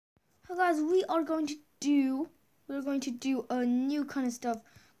So guys, we're going to do a new kind of stuff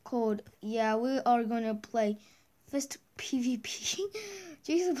called, we are going to play Fist PvP.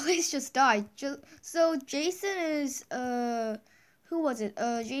 Jason plays just died. So Jason is who was it?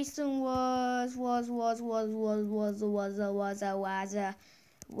 Jason was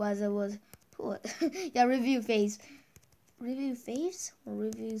who yeah, review phase. Review faves or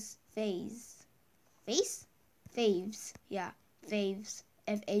reviews phase? Face? Faves. Yeah, faves.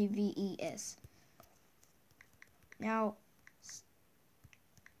 Faves. Now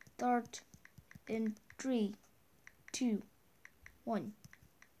start in 3, 2, 1.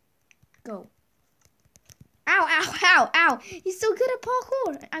 Go. Ow, ow, ow, ow. He's so good at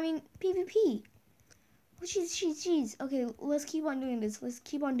parkour. I mean, PvP. Oh, jeez. Okay, let's keep on doing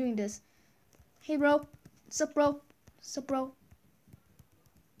this. Hey, bro. Sup, bro?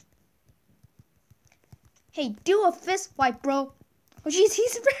 Hey, do a fist wipe, bro. Oh, jeez,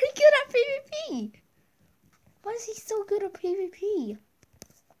 he's very good at PvP. Why is he so good at PvP?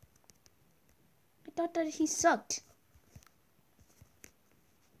 I thought that he sucked.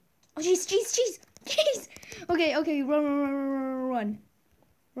 Oh, jeez. Okay, run.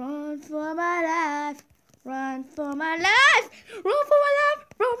 Run for my life. Run for my life. Run for my life.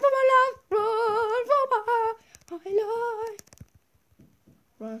 Run for my life. Run for my life.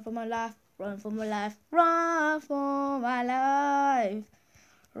 Run for my life. Run for my life. Run for my life.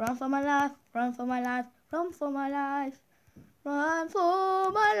 Run for my life. Run for my life. Run for my life. Run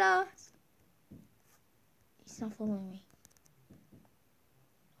for my life. He's not following me.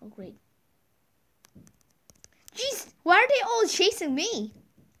 Oh, great. Jeez, why are they all chasing me?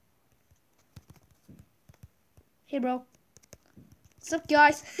 Hey, bro. What's up,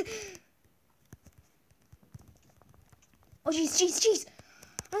 guys? Oh, jeez.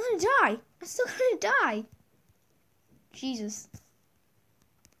 I'm gonna die. I'm still gonna die. Jesus.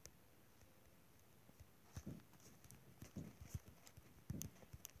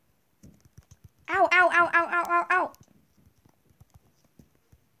 Ow.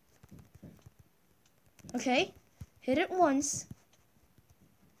 Okay. Hit it once.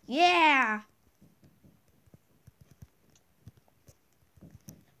 Yeah.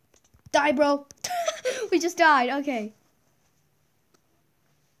 Die, bro. We just died. Okay.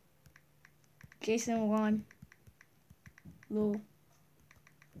 Jason won. Lol.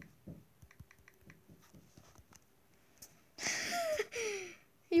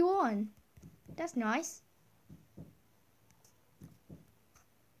 He won. That's nice.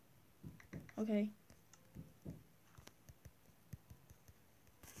 Okay.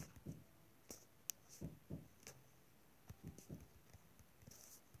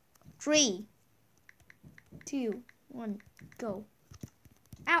 Three, 2, 1, go.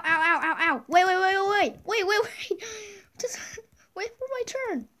 Ow. Wait. Just wait for my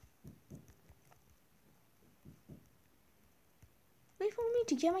turn. Wait for me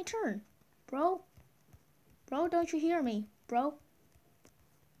to get my turn. Bro, don't you hear me? Bro.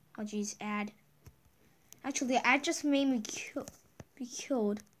 Oh, jeez, ad. Actually, ad just made me be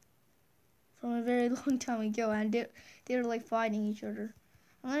killed from a very long time ago, and they're like fighting each other.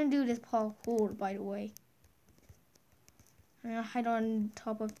 I'm gonna do this parkour, by the way. I'm gonna hide on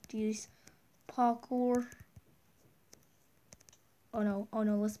top of these parkour. Oh no!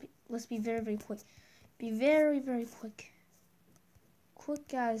 Let's be very quick. Be very quick.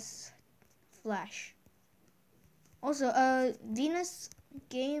 Quick as flash. Also, Venus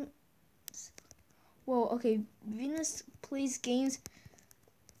Games. Whoa, okay. Venus plays games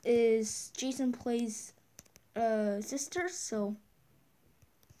is Jason plays sister, so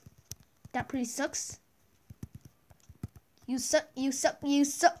that pretty sucks. You suck.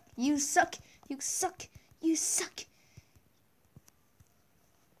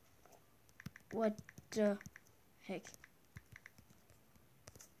 What the heck?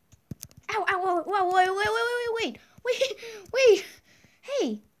 Ow, wait.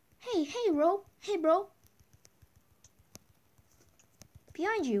 Hey, bro.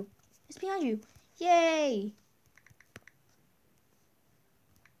 Behind you. It's behind you. Yay.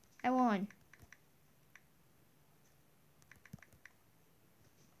 I won.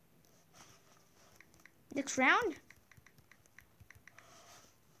 Next round?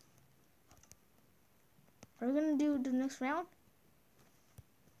 Are we gonna do the next round?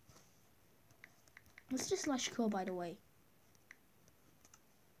 Let's just slash kill, by the way.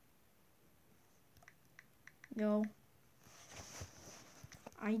 No.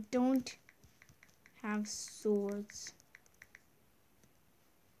 I don't have swords.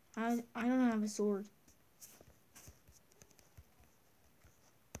 I don't have a sword.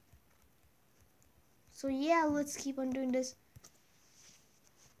 So yeah, let's keep on doing this.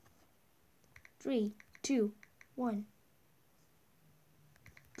 3, 2, 1.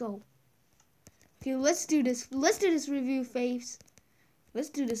 Go. Okay, let's do this. Let's do this review phase. Let's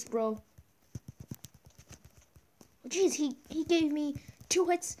do this, bro. Oh, jeez, he gave me 2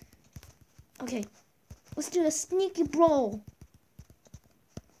 hits. Okay, let's do the sneaky brawl.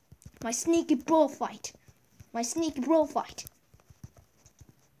 My sneaky brawl fight. My sneaky brawl fight.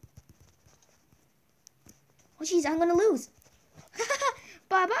 Oh, jeez, I'm gonna lose.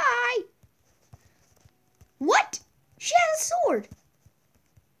 Bye-bye. What? She has a sword.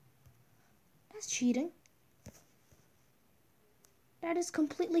 That's cheating. That is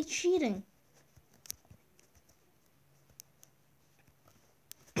completely cheating.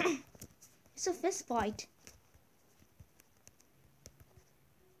 It's a fist fight.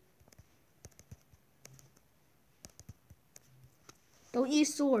 Don't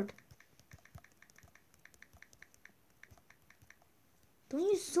use sword. Don't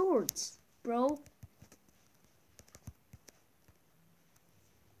use swords, bro.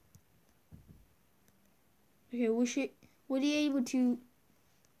 Okay, would he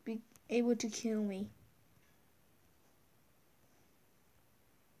be able to kill me?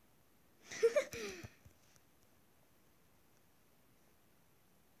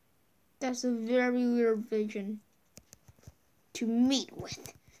 That's a very weird vision to meet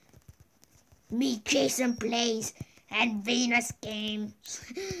with. Me, Jason Plays and Venus Games.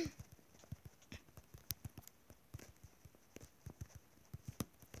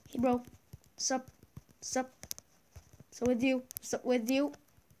 Hey, bro. Sup? So with you.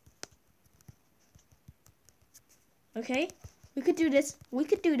 Okay, we could do this.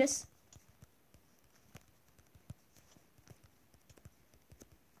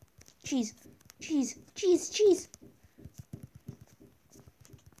 Cheese.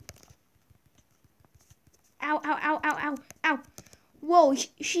 Ow. Whoa,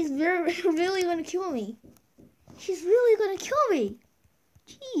 she's really gonna kill me. She's really gonna kill me.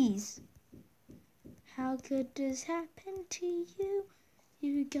 Jeez. How could this happen to you?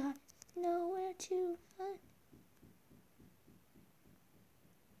 You got nowhere to run.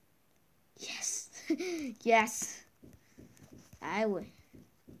 Yes. Yes. I'll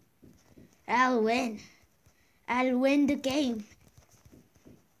win. I'll win the game.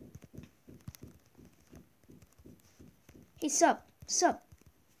 Hey, sup?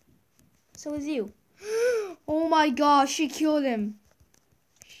 So is you. Oh my gosh, she killed him.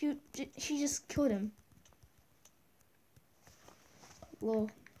 She just killed him. Lol.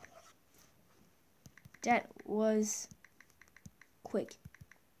 That was quick.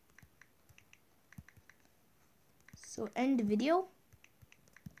 So end the video.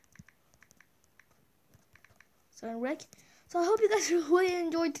 So I'm Rick. So I hope you guys really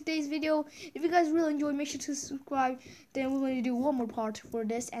enjoyed today's video. If you guys really enjoyed, make sure to subscribe. Then we're going to do one more part for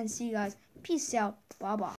this and see you guys. Peace out. Bye bye.